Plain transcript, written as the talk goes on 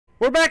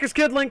We're back as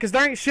Kid Link because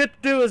there ain't shit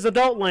to do as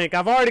Adult Link.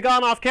 I've already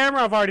gone off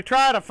camera. I've already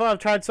tried. I've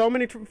tried so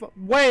many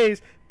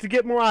ways to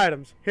get more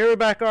items. Here we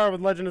back are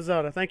with Legend of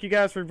Zelda. Thank you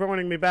guys for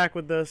joining me back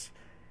with this.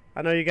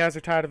 I know you guys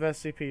are tired of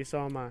SCP,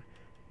 so am I.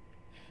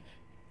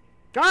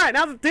 Alright,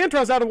 now that the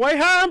intro's out of the way,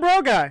 hi, I'm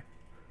Bro Guy.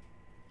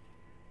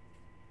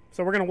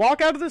 So we're going to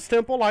walk out of this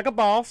temple like a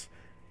boss,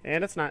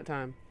 and it's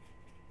nighttime.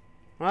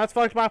 Well, that's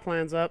fucked my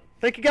plans up.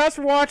 Thank you guys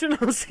for watching.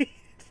 I'll see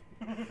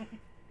you.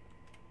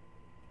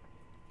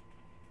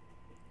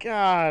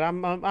 God,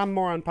 I'm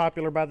more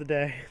unpopular by the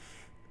day.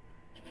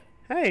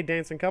 Hey,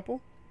 dancing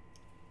couple.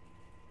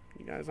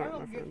 You guys aren't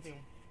my friends.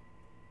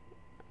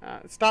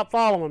 Stop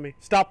following me.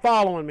 Stop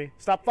following me.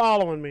 Stop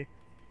following me.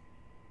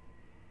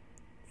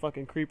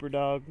 Fucking creeper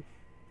dog.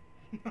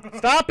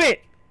 Stop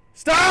it!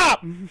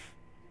 Stop!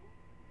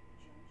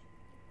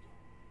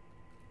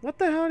 What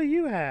the hell do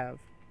you have?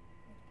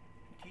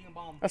 Key and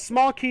bomb. A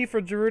small key for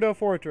Gerudo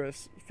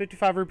Fortress.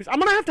 55 rupees. I'm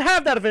gonna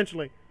have that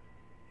eventually.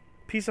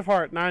 Piece of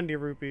heart, 90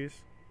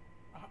 rupees.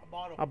 A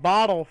bottle. A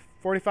bottle,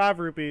 45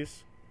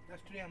 rupees.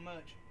 That's too damn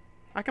much.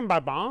 I can buy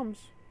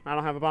bombs. I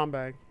don't have a bomb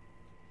bag.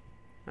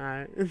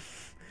 Alright. I'm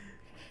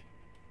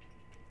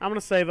going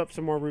to save up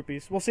some more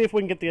rupees. We'll see if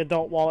we can get the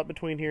adult wallet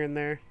between here and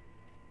there.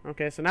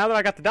 Okay, so now that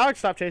I got the dog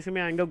stop chasing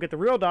me, I can go get the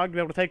real dog to be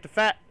able to take the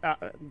fat... I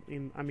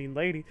mean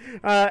lady.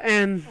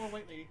 And... Oh,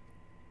 wait, lady.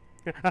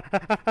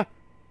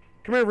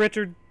 Come here,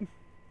 Richard.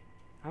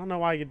 I don't know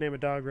why you'd name a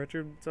dog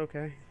Richard. It's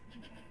okay.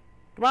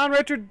 Come on,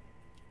 Richard.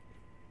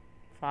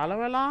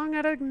 Follow along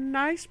at a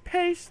nice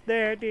pace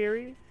there,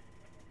 dearie.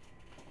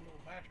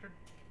 Little bastard.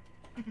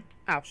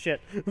 Oh,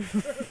 shit.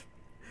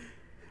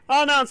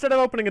 Oh, no, instead of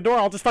opening a door,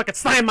 I'll just fucking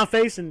slam my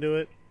face into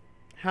it.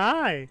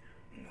 Hi.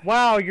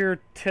 Wow, your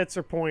tits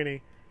are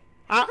pointy.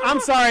 I'm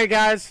sorry,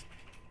 guys.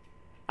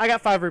 I got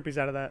 5 rupees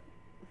out of that.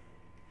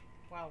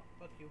 Wow,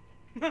 fuck you.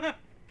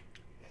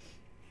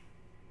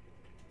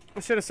 I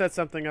should have said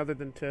something other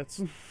than tits.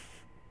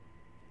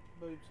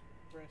 Boobs.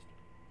 Breast.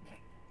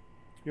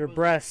 Your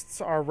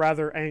breasts are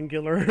rather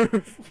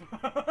angular.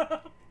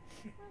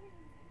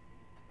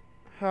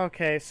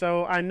 Okay,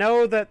 so I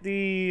know that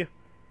the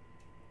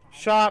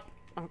shop...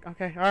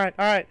 Okay, alright.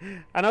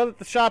 I know that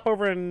the shop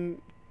over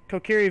in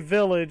Kokiri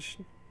Village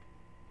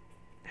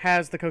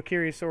has the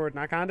Kokiri sword,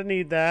 and I kind of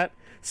need that.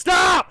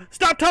 Stop!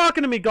 Stop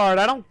talking to me, guard!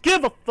 I don't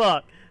give a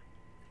fuck!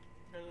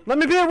 Let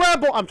me be a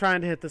rebel! I'm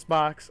trying to hit this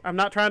box. I'm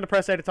not trying to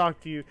press A to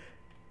talk to you.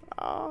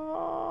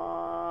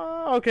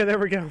 Okay, there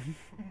we go.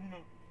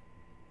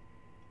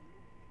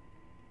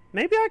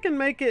 Maybe I can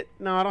make it...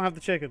 No, I don't have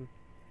the chicken.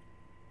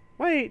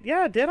 Wait,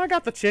 yeah, I did. I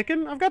got the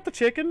chicken. I've got the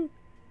chicken.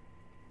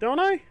 Don't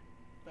I?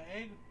 The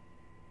egg?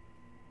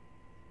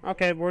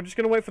 Okay, we're just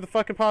going to wait for the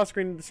fucking pause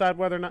screen to decide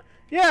whether or not...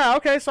 Yeah,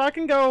 okay, so I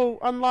can go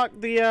unlock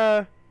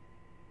the,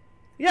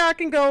 Yeah, I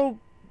can go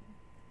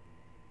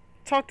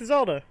talk to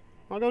Zelda.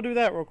 I'll go do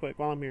that real quick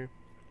while I'm here.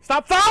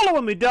 Stop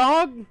following me,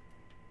 dog!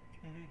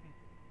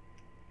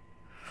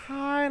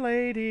 Hi,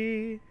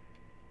 lady.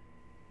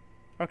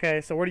 Okay,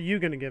 so what are you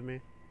going to give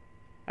me?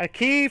 A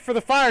key for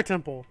the fire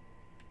temple.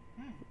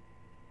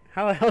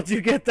 How the hell did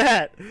you get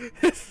that?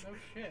 No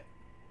shit.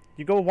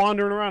 You go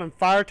wandering around in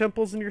fire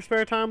temples in your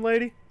spare time,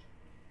 lady?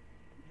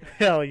 Yeah.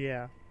 Hell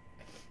yeah.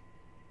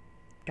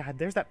 God,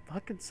 there's that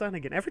fucking sun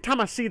again. Every time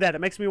I see that,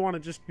 it makes me want to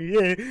just... Yeah.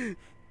 Hey,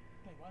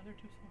 why are there 2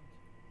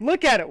 suns?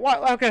 Look at it.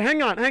 What? Okay,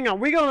 hang on.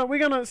 We're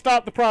gonna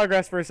stop the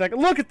progress for a second.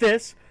 Look at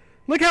this.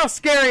 Look how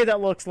scary that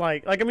looks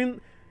like. Like, I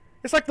mean,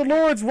 it's like the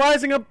Lord's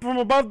rising up from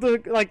above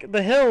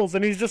the hills,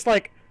 and he's just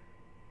like...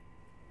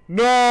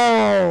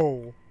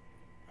 No!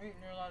 I didn't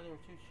realize there were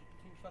two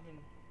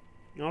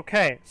fucking...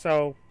 Okay,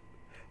 so...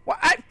 What?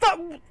 I thought...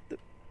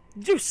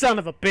 You son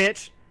of a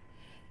bitch!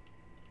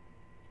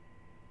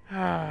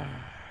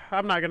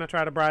 I'm not gonna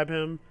try to bribe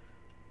him.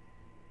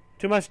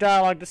 Too much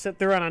dialogue to sit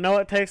through, and I know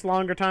it takes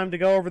longer time to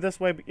go over this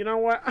way, but you know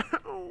what? I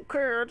don't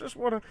care. I just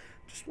wanna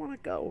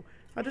go.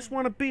 I just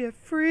wanna be a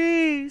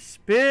free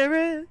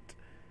spirit.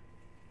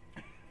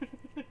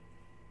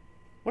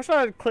 What should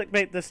I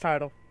clickbait this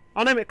title?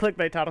 I'll name it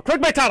clickbait title.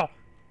 Clickbait title!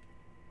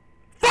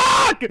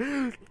 Fuck!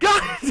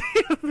 God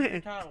damn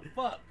it! Title,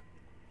 fuck.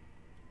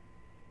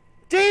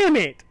 Damn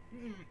it!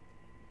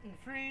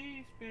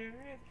 Free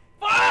spirit.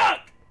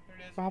 Fuck! There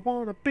it is. I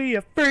wanna be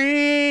a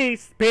free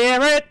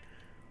spirit.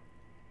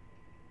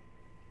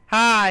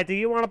 Hi, do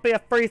you want to be a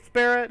free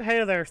spirit?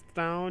 Hey there,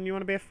 Stone. You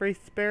want to be a free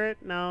spirit?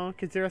 No,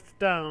 because you're a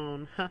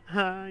stone.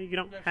 Haha, you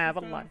don't have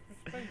a life.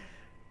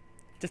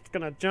 Just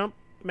gonna jump,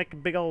 make a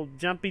big old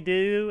jumpy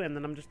do, and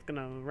then I'm just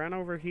gonna run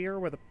over here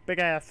with a big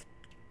ass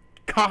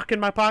cock in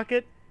my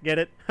pocket. Get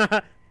it?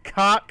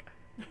 Cock.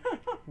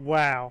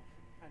 Wow.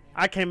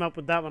 I came up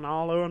with that one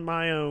all on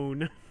my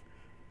own.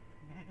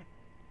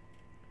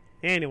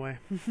 Anyway.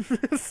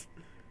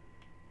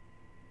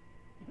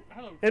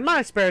 In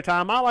my spare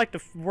time, I like to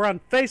run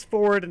face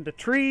forward into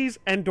trees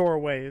and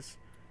doorways.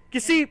 You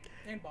see...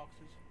 And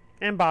boxes.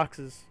 And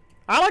boxes.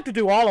 I like to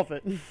do all of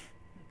it.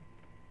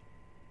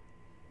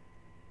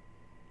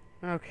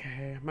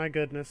 Okay, my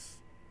goodness.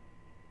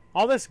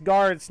 All this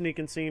guard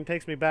sneaking scene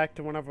takes me back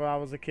to whenever I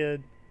was a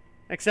kid.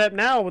 Except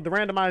now with the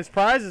randomized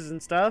prizes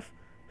and stuff,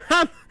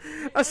 I'm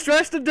a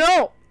stressed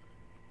adult.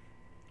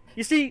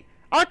 You see,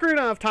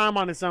 Ocarina of Time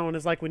on its own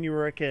is like when you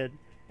were a kid.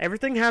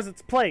 Everything has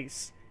its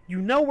place. You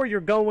know where you're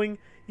going.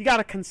 You got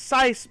a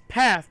concise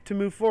path to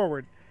move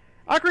forward.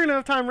 Ocarina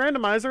of Time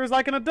Randomizer is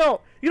like an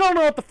adult. You don't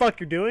know what the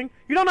fuck you're doing.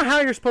 You don't know how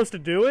you're supposed to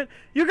do it.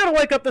 You're gonna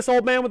wake up this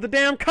old man with a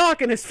damn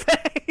cock in his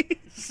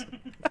face.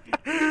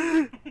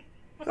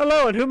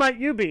 Hello, and who might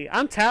you be?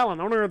 I'm Talon,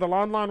 owner of the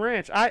Lon Lon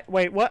Ranch.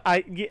 Wait, what?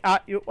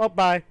 Oh,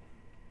 bye.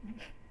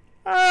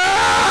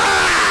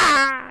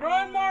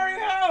 Run,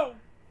 Mario!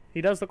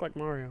 He does look like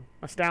Mario,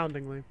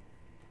 astoundingly.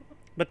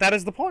 But that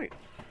is the point.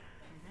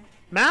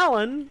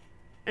 Malon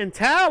and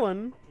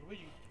Talon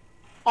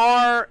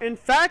are, in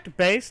fact,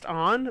 based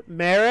on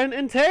Marin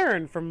and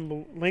Terran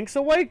from Link's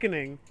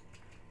Awakening,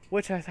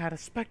 which has had a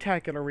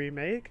spectacular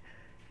remake.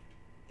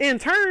 In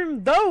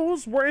turn,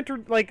 those were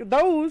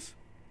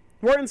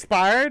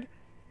inspired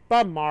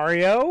by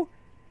Mario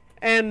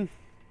and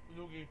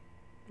Luigi.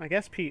 I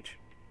guess Peach.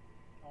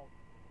 Oh.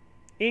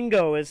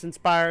 Ingo is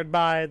inspired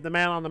by the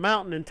man on the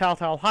mountain in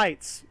Telltale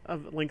Heights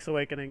of Link's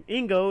Awakening.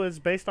 Ingo is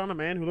based on a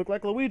man who looked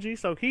like Luigi,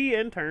 so he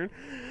in turn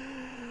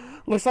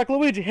looks like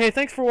Luigi. Hey,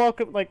 thanks for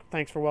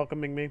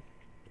welcoming me.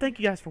 Thank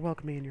you guys for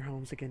welcoming me in your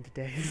homes again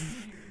today.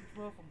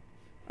 Welcome.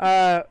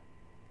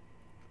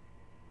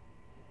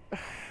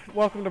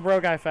 Welcome to Bro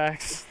Guy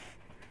Facts.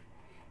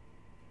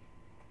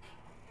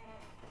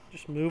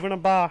 Just moving a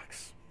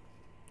box.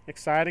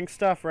 Exciting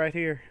stuff right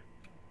here.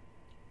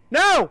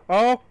 No!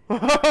 Oh!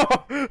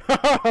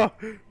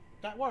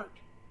 That worked.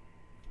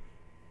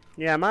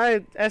 Yeah,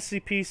 my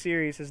SCP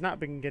series has not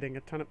been getting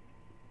a ton of...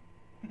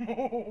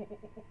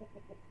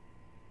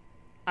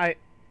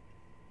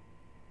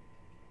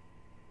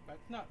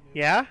 That's not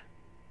new. Yeah?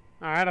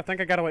 Alright, I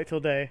think I gotta wait till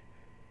day.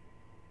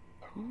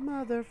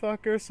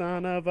 Motherfucker,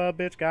 son of a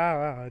bitch,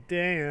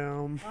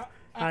 goddamn.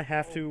 I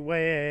have to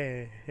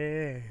wait.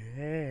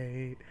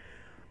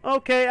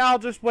 Okay, I'll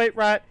just wait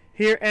right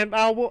here and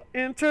I will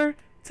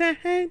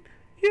entertain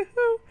you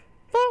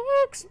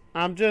folks.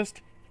 I'm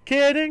just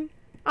kidding.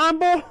 I'm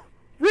boring.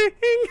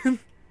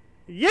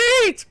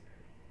 Yeet!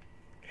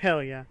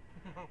 Hell yeah.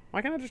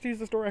 Why can't I just use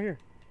this door right here?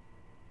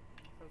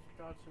 Because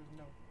God says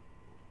no.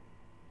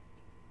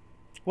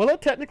 Will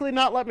it technically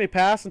not let me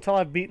pass until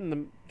I've beaten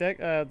the deck?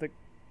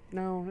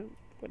 No, it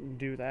wouldn't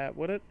do that,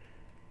 would it?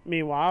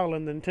 Meanwhile,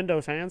 in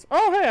Nintendo's hands.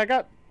 Oh, hey, I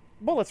got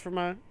bullets for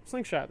my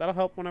slingshot. That'll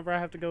help whenever I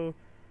have to go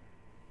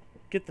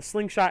get the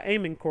slingshot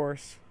aiming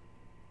course.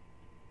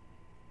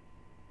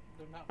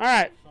 All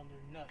right.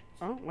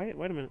 Oh, wait a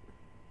minute.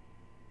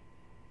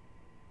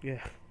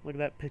 Yeah, look at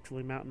that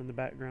pixely mountain in the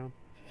background.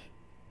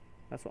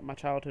 That's what my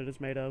childhood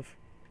is made of.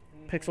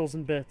 Pixels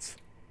and bits.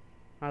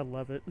 I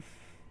love it.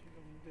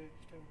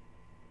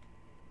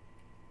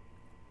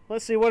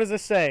 Let's see, what does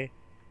this say?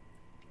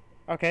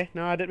 Okay,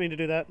 no, I didn't mean to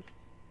do that.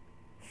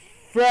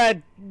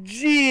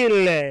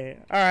 Fragile.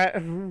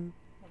 Alright.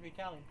 Must be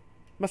Italian.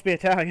 Must be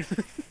Italian.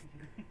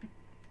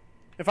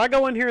 If I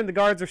go in here and the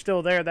guards are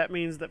still there, that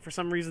means that for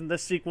some reason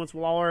this sequence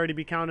will already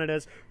be counted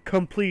as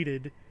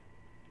completed.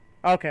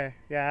 Okay,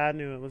 yeah, I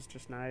knew it was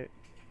just night.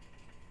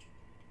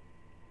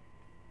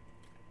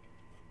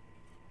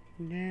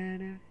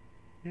 Nana,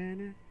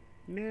 nana,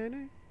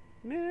 nana,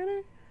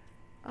 nana.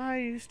 I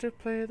used to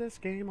play this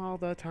game all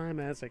the time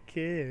as a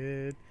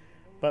kid,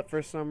 but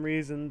for some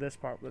reason this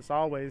part was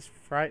always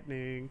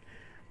frightening.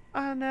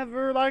 I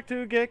never like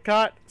to get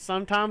caught.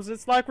 Sometimes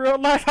it's like real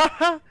life.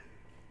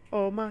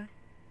 Oh my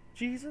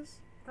Jesus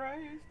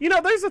Christ. You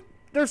know,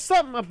 there's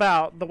something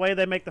about the way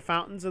they make the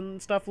fountains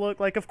and stuff look.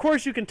 Like, of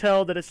course you can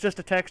tell that it's just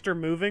a texture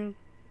moving.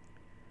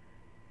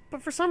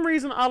 But for some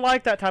reason, I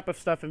like that type of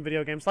stuff in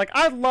video games. Like,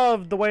 I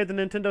love the way the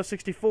Nintendo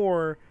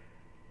 64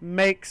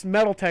 makes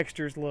metal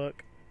textures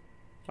look.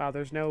 Wow,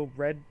 there's no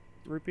red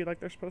rupee like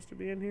they're supposed to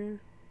be in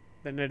here.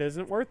 Then it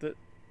isn't worth it.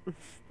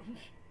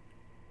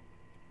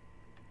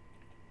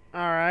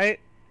 Alright.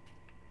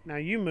 Now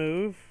you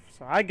move,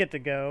 so I get to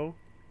go.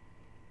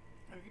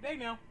 Have a good day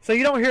now. So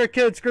you don't hear a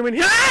kid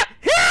screaming, "Ha!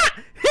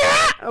 Ha!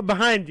 Ha!"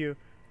 behind you.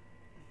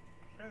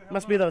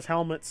 Must be those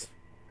helmets.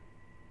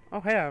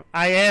 Oh, hey,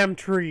 I am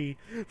tree.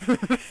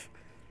 Move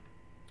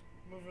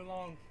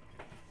along.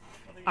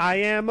 I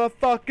am a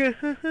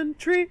fucking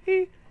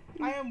tree.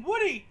 I am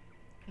Woody.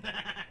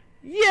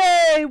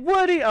 Yay,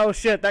 Woody! Oh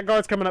shit, that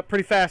guard's coming up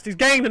pretty fast. He's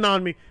ganging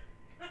on me.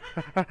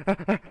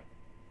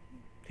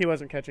 He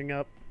wasn't catching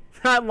up.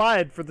 I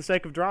lied for the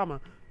sake of drama.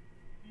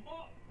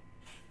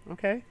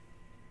 Okay.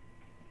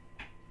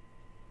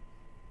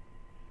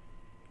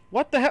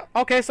 What the hell?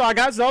 Okay, so I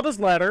got Zelda's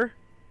letter.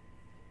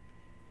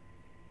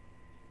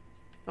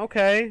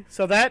 Okay,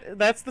 so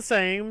that's the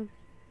same.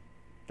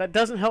 That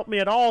doesn't help me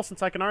at all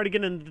since I can already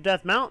get into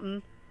Death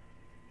Mountain.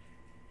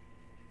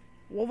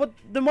 Well,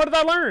 then what did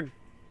I learn?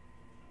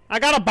 I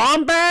got a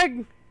bomb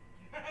bag?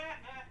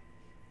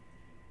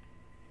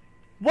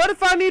 What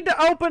if I need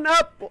to open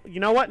up... Well,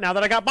 you know what? Now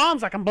that I got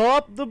bombs, I can blow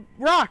up the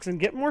rocks and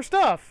get more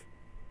stuff.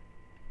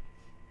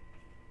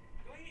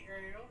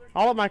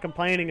 All of my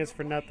complaining is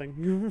for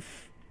nothing.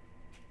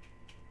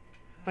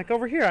 Like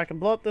over here, I can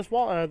blow up this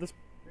wall, this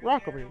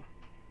rock over here.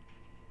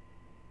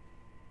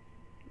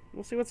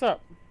 We'll see what's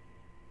up.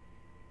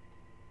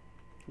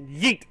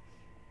 Yeet! Is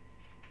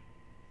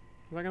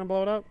that gonna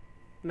blow it up?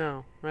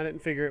 No, I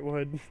didn't figure it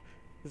would.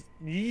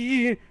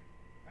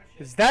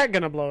 Is that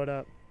gonna blow it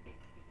up?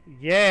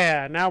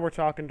 Yeah, now we're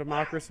talking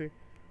democracy.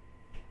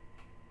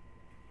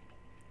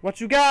 What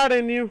you got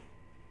in you?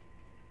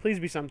 Please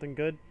be something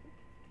good.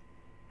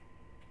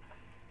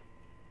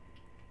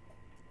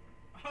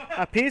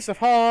 A piece of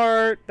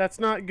heart. That's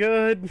not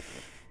good.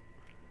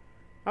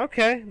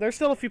 Okay, there's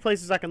still a few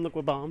places I can look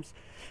with bombs.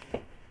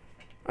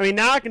 I mean,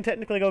 now I can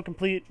technically go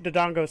complete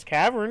Dodongo's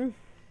Cavern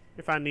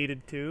if I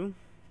needed to.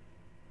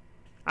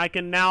 I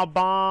can now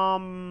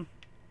bomb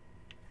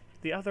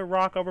the other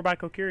rock over by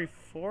Kokiri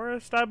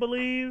Forest, I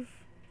believe.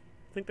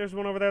 I think there's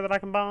one over there that I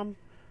can bomb.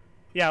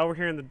 Yeah, over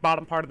here in the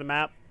bottom part of the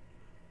map.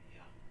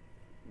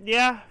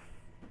 Yeah.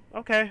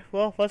 Okay,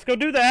 well, let's go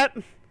do that.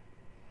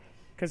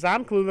 Because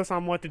I'm clueless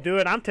on what to do,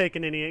 and I'm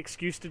taking any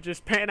excuse to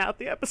just pan out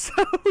the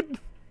episode.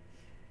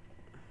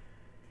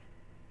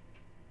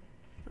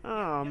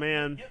 Oh,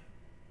 man.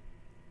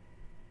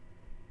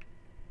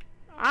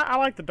 I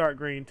like the dark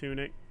green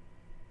tunic.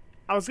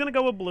 I was going to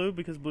go with blue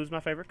because blue's my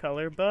favorite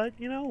color, but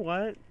you know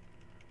what?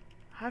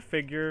 I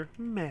figure,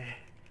 meh.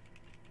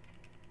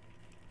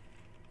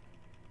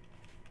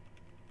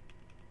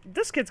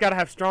 This kid's got to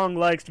have strong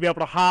legs to be able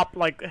to hop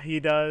like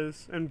he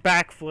does and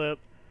backflip.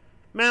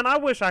 Man, I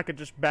wish I could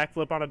just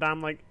backflip on a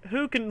dime. Like,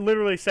 who can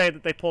literally say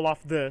that they pull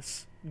off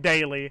this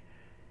daily?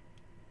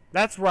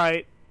 That's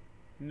right.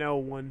 No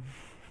one.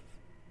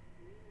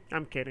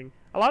 I'm kidding.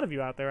 A lot of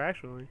you out there,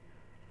 actually.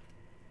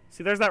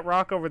 See, there's that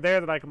rock over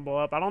there that I can blow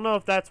up. I don't know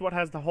if that's what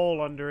has the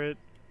hole under it.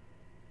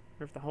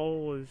 Or if the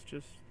hole is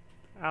just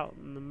out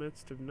in the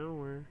midst of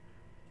nowhere.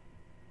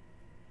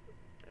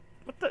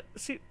 What the?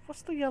 See,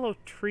 what's the yellow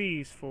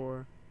trees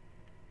for?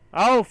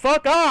 Oh,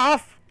 fuck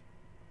off!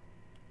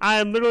 I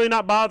am literally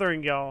not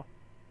bothering y'all.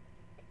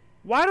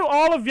 Why do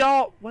all of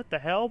y'all... What the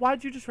hell?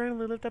 Why'd you just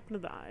randomly lift up into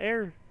the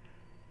air?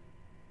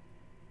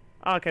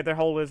 Oh, okay, their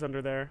hole is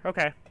under there.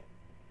 Okay.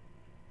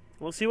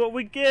 We'll see what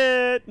we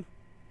get.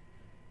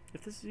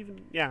 If this is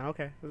even... Yeah,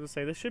 okay. I was going to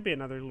say, this should be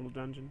another little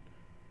dungeon.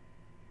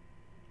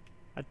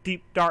 A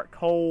deep, dark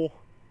hole.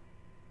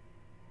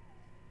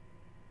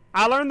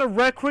 I learned the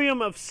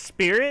Requiem of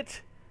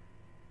Spirit.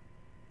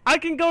 I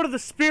can go to the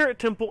Spirit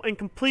Temple and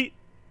complete...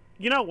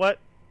 You know what?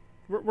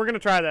 We're going to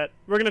try that.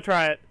 We're going to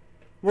try it.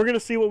 We're going to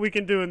see what we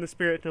can do in the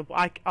Spirit Temple.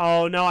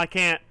 Oh, no, I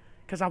can't.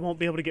 Because I won't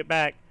be able to get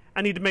back.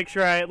 I need to make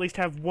sure I at least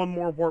have one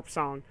more warp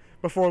song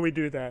before we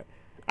do that.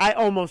 I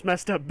almost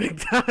messed up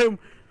big time.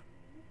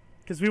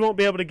 Because we won't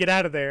be able to get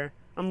out of there.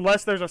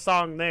 Unless there's a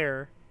song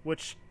there.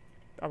 Which,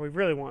 are we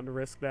really wanting to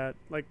risk that?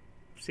 Like,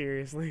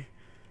 seriously.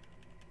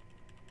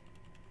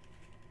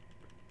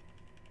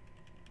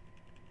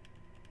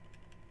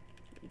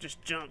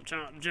 Just jump,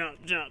 jump,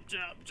 jump, jump,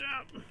 jump,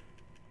 jump.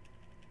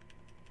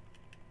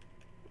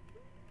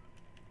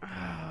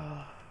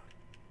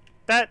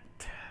 That,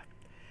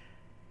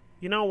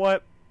 you know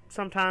what?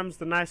 Sometimes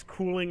the nice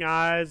cooling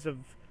eyes of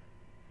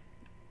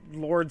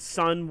Lord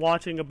Sun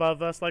watching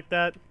above us like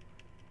that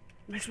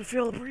makes me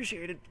feel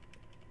appreciated.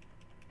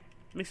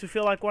 Makes me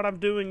feel like what I'm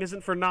doing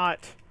isn't for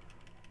naught.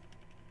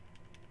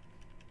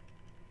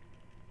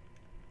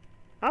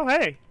 Oh,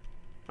 hey.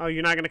 Oh,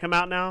 you're not going to come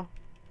out now?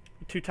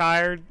 You're too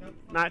tired?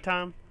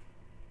 Nighttime?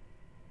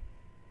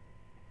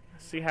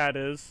 See how it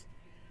is.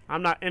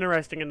 I'm not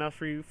interesting enough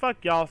for you. Fuck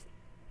y'all.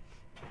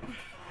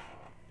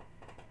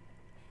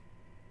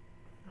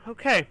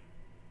 Okay.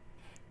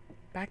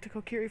 Back to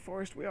Kokiri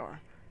Forest we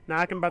are. Now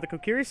I can buy the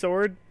Kokiri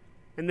sword,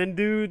 and then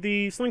do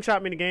the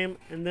slingshot minigame,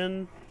 and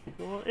then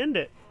we'll end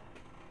it.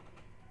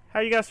 How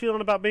you guys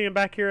feeling about being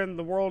back here in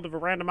the world of a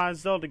randomized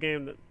Zelda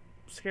game that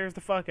scares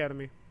the fuck out of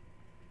me?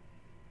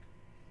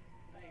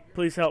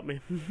 Please help me.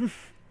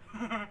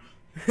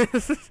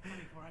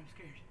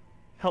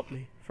 Help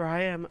me, for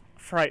I am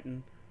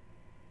frightened.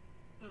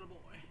 Little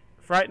boy.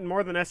 Frightened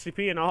more than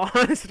SCP in all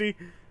honesty.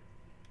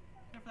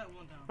 That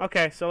one time.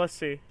 Okay, so let's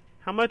see.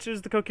 How much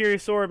is the Kokiri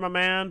sword, my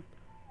man?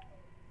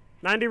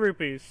 90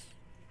 rupees.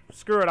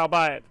 Screw it, I'll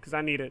buy it, because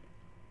I need it.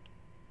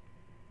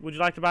 Would you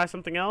like to buy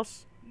something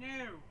else?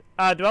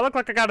 No. Do I look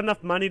like I got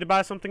enough money to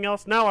buy something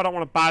else? No, I don't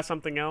want to buy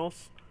something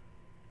else.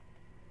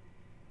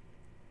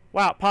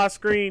 Wow, pause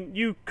screen,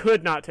 you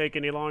could not take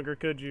any longer,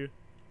 could you?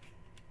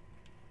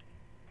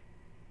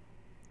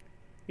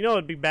 You know what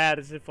would be bad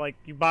is if, like,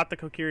 you bought the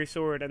Kokiri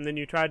sword and then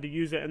you tried to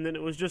use it and then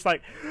it was just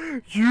like,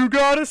 you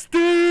got a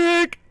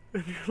stick!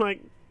 And you're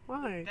like,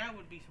 why? That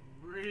would be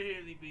some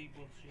really big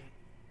bullshit.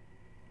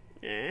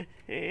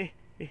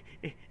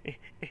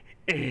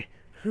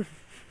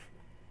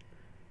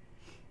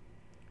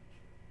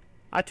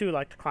 I too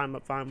like to climb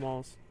up vine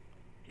walls.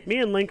 Me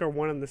and Link are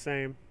one and the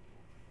same.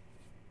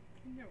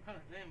 You never climbed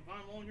a damn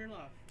vine wall in your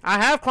life.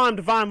 I have climbed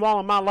a vine wall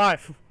in my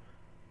life.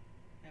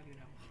 Have you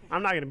now?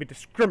 I'm not going to be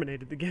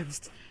discriminated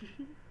against.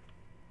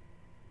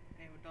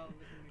 Hey, what dog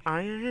listen to me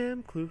I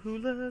am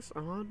clueless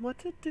on what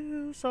to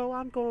do, so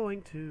I'm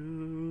going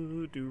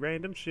to do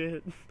random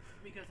shit.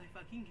 Because I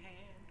fucking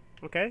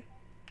can. Okay?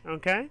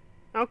 Okay?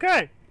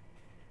 Okay!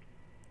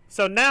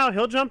 So now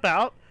he'll jump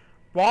out,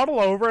 waddle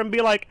over, and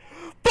be like,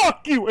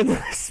 fuck you! And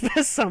then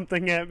spit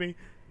something at me.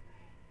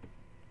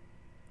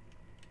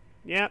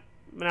 Yep.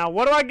 Now,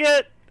 what do I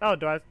get? Oh,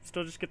 do I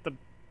still just get the...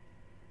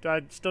 Do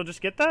I still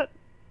just get that?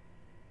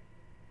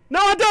 No,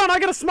 I don't! I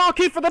got a small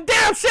key for the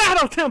damn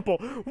Shadow Temple!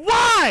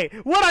 Why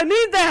would I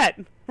need that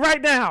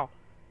right now?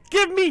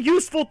 Give me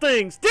useful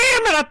things!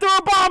 Damn it! I threw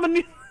a bomb and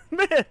you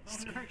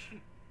missed!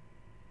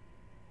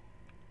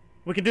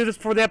 We can do this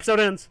before the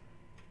episode ends.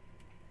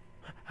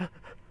 29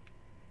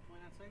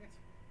 seconds.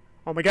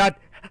 Oh my god.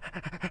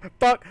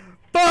 Fuck!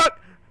 Fuck!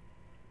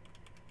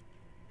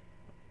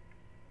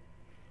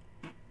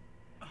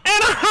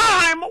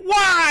 Anaheim!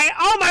 Why?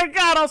 Oh my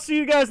god, I'll see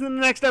you guys in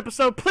the next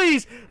episode.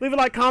 Please leave a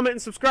like, comment,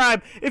 and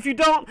subscribe. If you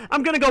don't,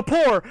 I'm gonna go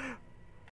poor.